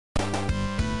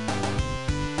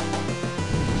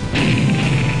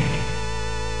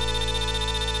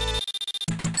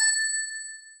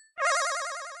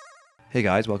Hey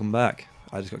guys, welcome back.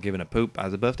 I just got given a poop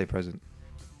as a birthday present.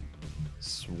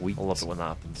 Sweet. I love it when that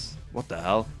happens. What the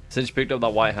hell? Since you picked up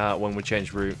that white hat when we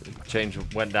changed route,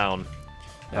 went down.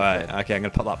 Alright, okay, I'm gonna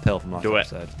pop that pill from last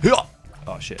episode.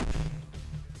 Oh shit.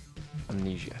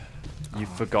 Amnesia. You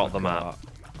forgot the map.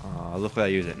 Oh, look where I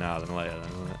use it now than later then,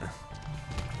 isn't it?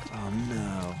 Oh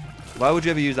no. Why would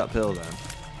you ever use that pill then?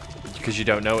 Because you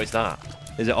don't know it's that.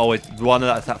 Is it always one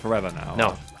that's that forever now?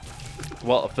 No.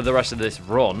 Well, for the rest of this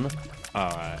run,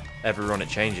 alright. every run it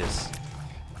changes.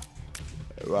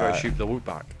 Right. Go shoot the loot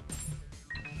back.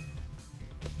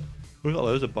 We got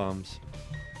loads of bombs.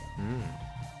 Oh,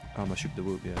 I'm gonna shoot the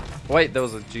whoop, yeah. Wait, there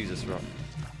was a Jesus rock.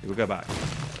 We'll go back.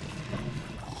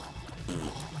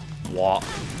 What?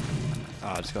 Oh,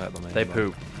 I just got hit by me. They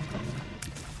poop.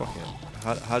 Fuck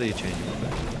it. How do you change your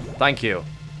weapon? Thank you.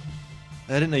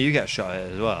 I didn't know you get shot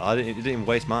at as well. You didn't even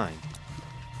waste mine.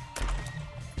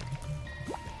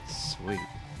 Sweet.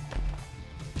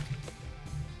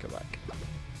 Go back.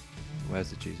 Where's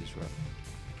the Jesus rock?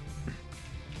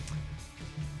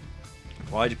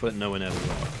 Why'd you put it nowhere near the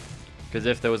rock? Because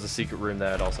if there was a secret room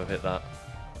there, I'd also hit that.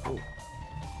 Ooh.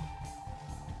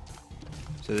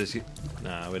 So this...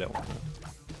 Nah, we don't want that.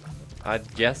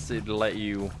 I'd guess it'd let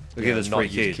you... We'll give us not 3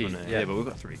 use keys, key. wouldn't it? Yeah. Yeah, but we've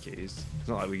got 3 keys. It's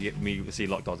not like we see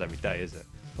locked doors every day, is it?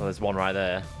 Well, there's one right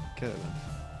there. Okay then.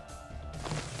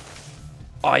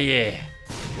 Oh, yeah.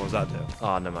 What does that do?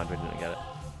 Oh, never mind. We didn't get it.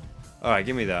 Alright,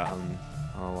 give me that and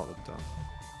I'll lock the door.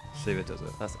 See if it does it.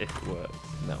 That's if it works.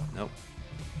 No. Nope.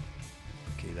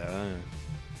 Key there.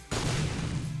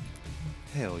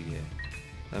 Hell yeah.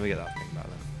 Let me get that thing back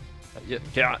then.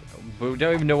 Yeah, but we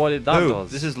don't even know what that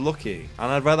does. This is lucky.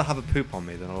 And I'd rather have a poop on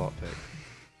me than a lockpick.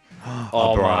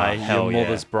 Oh bra, my, hell your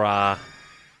mother's bra.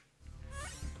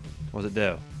 What does it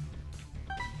do?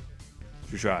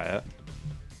 Should we try it?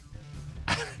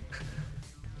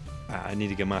 I need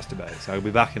to go masturbate, so I'll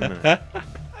be back in a minute.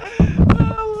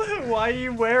 Why are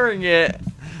you wearing it?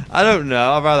 I don't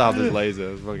know. I'd rather have this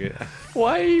laser. Fuck it.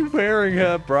 Why are you wearing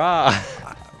her bra?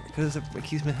 Because it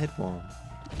keeps my head warm.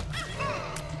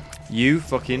 You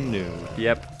fucking knew.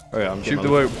 Yep. Alright, I'm Shoot the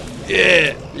whoop.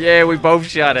 Yeah! Yeah, we both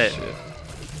shot it. Shit.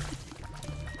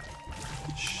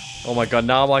 Oh my god,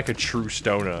 now I'm like a true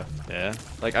stoner. Yeah?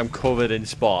 Like, I'm covered in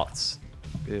spots.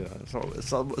 Yeah,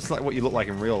 it's like what you look like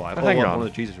in real life. Oh, hang on. One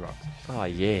of the Jesus rocks. Oh,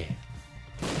 yeah.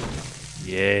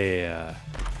 Yeah.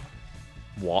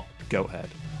 What? Goat head.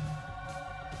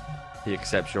 He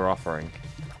accepts your offering.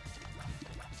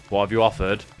 What have you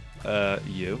offered?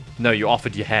 You. No, you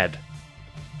offered your head.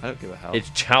 I don't give a hell. It's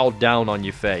chowed down on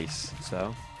your face.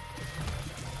 So?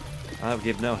 I don't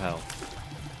give no hell.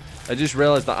 I just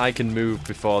realized that I can move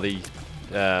before the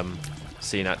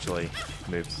scene actually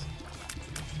moves.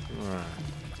 Right.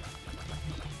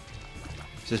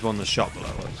 Is this one the shop below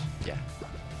us? Yeah.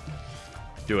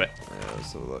 Do it. Yeah,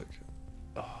 let's have a look.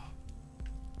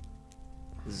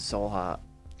 This is so hot.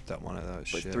 Don't want it though,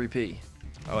 it's Like shit. 3p.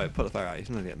 Oh wait, put the fire out. He's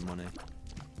gonna get money.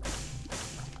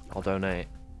 I'll donate.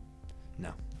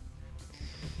 No.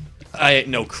 I ain't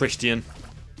no Christian.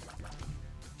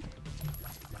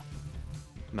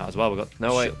 Might as well, we got...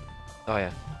 No, wait. shit. Oh,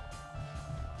 yeah.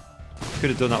 Could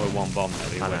have done that with one bomb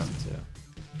there, I know.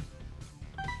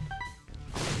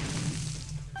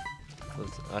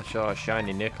 I saw a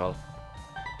shiny nickel.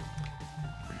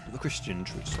 The Christian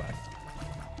true swag.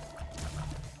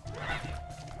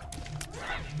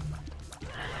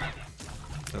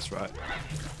 That's right.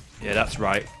 Yeah, that's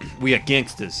right. We are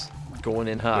gangsters. Going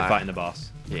in We're high. fighting the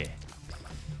boss. Yeah.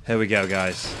 Here we go,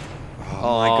 guys.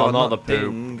 Oh, my god, not the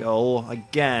poop. Dingle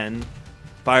again.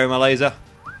 Firing my laser.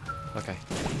 Okay.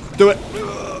 Do it!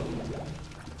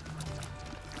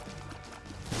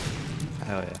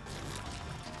 Hell yeah.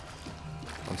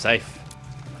 I'm safe.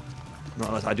 Not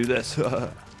unless I do this.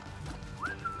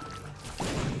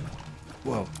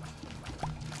 Whoa.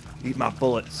 Eat my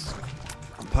bullets.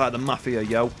 I'm part of the mafia,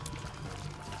 yo.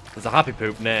 There's a happy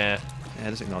poop. Nah. Yeah,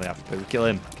 just ignore the happy poop. Kill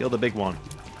him. Kill the big one.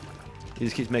 He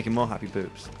just keeps making more happy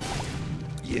poops.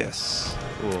 Yes.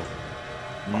 Oh.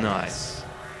 Nice.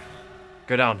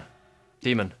 Go down.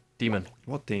 Demon. Demon.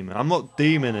 What demon? I'm not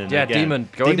demoning. Yeah, again. demon.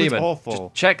 Go in Demon's demon. awful.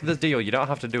 Just check the deal. You don't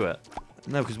have to do it.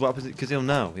 No, because what happens? Because he'll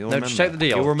know. He'll No, remember. just check the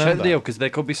deal. He'll remember. Check the deal, because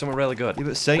there could be someone really good. Yeah,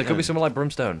 but Satan. There could be someone like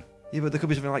Brimstone. Yeah, but there could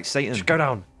be something like Satan. Just go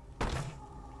down.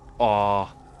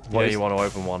 Oh. What Yeah, is- you want to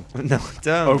open one. No,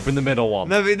 don't. Open the middle one.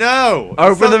 Maybe no.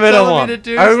 Open Stop the middle telling one. me to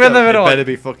do Open stuff. the middle It one. better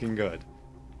be fucking good.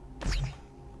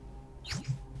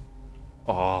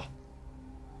 Oh.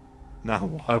 Now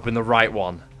what? Open the right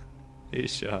one. Are you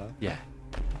sure? Yeah.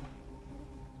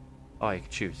 Oh, you can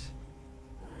choose.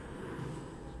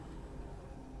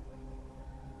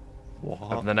 What?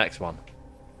 Open the next one.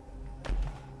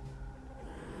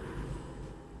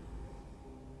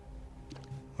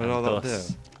 What did all that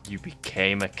Thus, do? you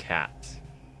became a cat.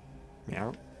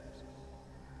 Meow.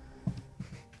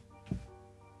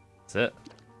 That's it.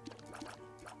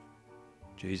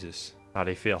 Jesus. How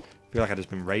do you feel? I feel like I've just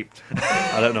been raped.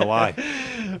 I don't know why.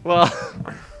 Well,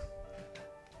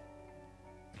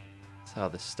 that's how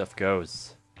this stuff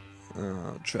goes.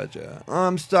 Oh, treasure.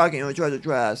 I'm stuck in a treasure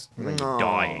chest. And then you're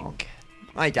dying.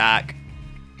 Hi, Doc.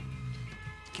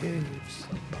 Caves.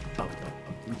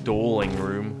 Dueling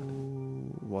room.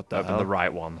 What the Open hell? the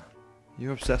right one.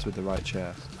 You're obsessed with the right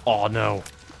chest. Oh no.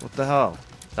 What the hell?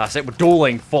 That's it, we're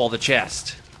dueling for the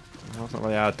chest. Well, that's not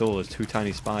really our door. There's 2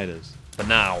 tiny spiders. But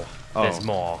now, there's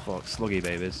more. Fuck, sluggy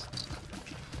babies.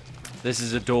 This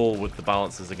is a duel with the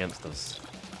balances against us.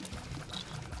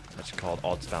 That's called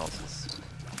odds balances.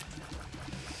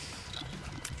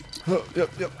 Yep.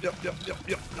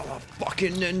 Oh,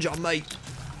 fucking ninja, mate.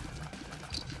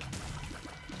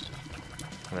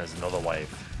 And there's another wave.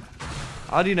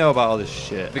 How do you know about all this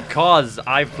shit? Because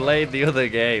I played the other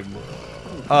game.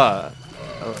 Yeah,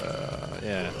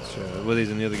 sure. Were these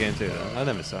in the other game too? Then? I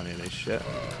never saw any of this shit.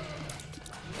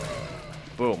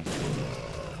 Boom.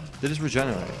 They just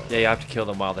regenerate. Yeah, you have to kill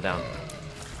them while they're down.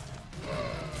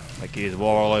 Like Gears of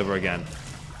War all over again.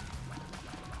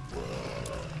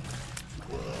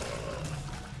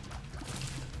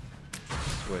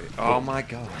 Sweet. Oh my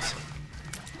god.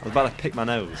 I was about to pick my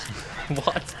nose.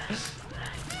 What?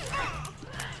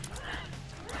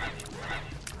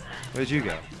 Where'd you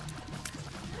go?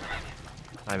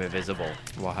 I'm invisible.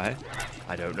 Why?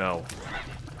 I don't know.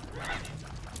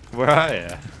 Where are you?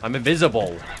 I'm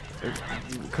invisible.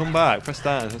 Come back. Press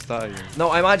start. Press start again. No,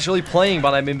 I'm actually playing,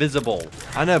 but I'm invisible.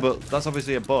 I know, but that's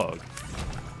obviously a bug.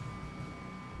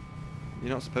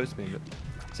 You're not supposed to be.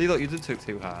 See, look, you just took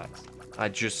 2 hearts. I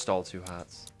just stole 2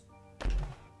 hearts.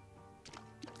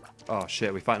 Oh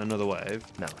shit, we fighting another wave.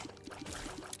 No.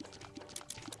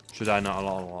 Should I not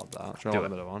unlock that? Should I Do unlock it.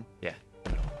 another one? Yeah.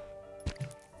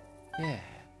 Yeah.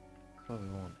 That's what we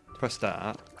want. Press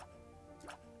start.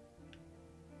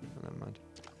 Oh, never mind.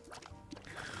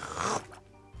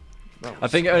 I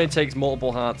think it only takes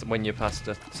multiple hearts when you're past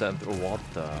a certain... Oh, what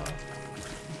the...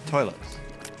 Toilets,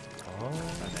 Oh.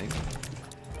 I think.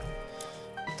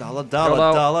 Dollar.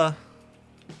 Hello.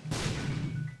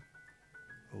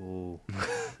 Ooh.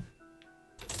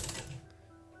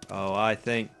 Oh, I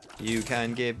think you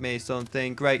can give me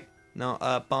something great. Not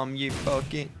a bomb, you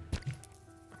fucking...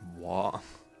 What?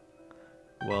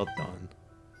 Well done.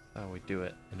 Oh, we do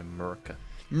it in America.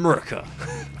 America.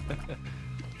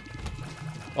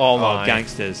 Oh Oh, my.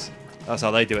 gangsters. That's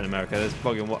how they do it in America. There's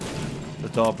fucking what? The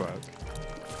door broke.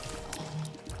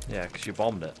 Yeah, because you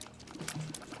bombed it.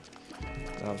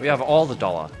 That was We have all the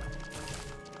dollar.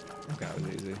 Okay, that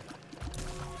was easy.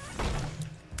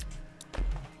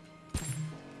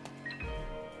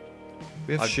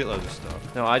 We have shitloads of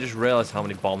stuff. No, I just realized how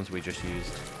many bombs we've used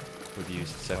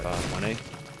so Like far. 20.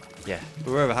 Yeah. But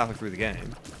we're over halfway through the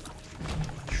game.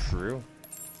 True.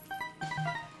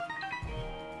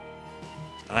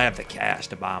 And I have the cash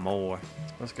to buy more.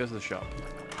 Let's go to the shop.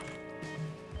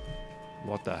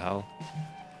 What the hell?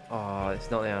 Oh,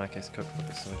 it's not the anarchist cookbook,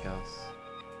 it's something else.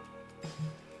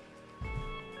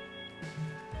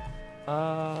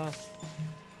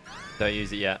 Don't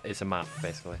use it yet. It's a map,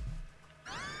 basically.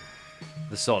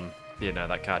 The sun. You know,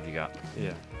 that card you got.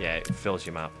 Yeah. Yeah, it fills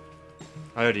your map.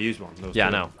 I already used one. There was Yeah,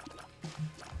 I 2. know.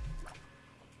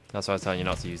 That's why I was telling you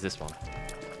not to use this one.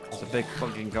 It's a big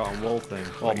fucking cotton wool thing.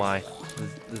 Oh my.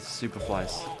 The super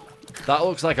flies. That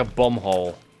looks like a bum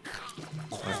hole.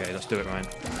 Okay, let's do it, Ryan.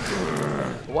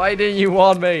 Why didn't you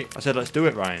warn me? I said let's do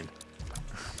it, Ryan.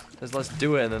 There's let's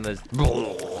do it and then there's...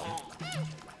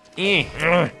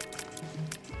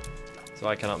 So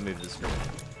I cannot move the screen.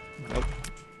 Nope.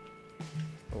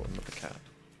 Oh, another cat.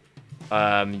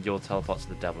 You'll teleport to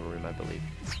the devil room, I believe.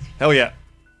 Hell yeah.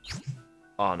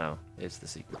 Oh no, it's the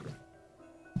secret room.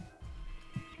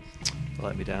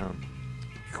 Let me down.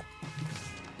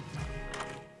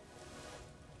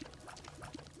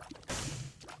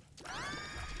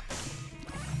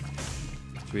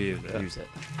 Should we use it? Use it.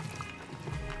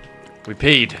 We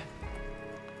peed.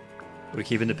 Are we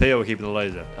keeping the P or are we keeping the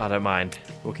laser? I don't mind.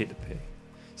 We'll keep the P.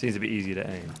 Seems a bit easier to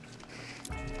aim.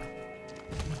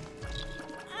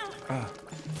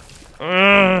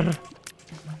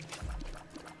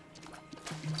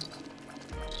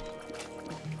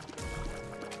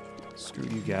 Screw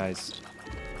you guys.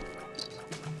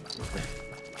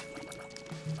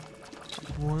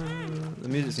 The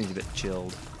music seems a bit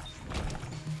chilled.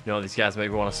 You know what these guys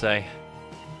make me want to say?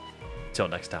 Till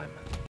next time.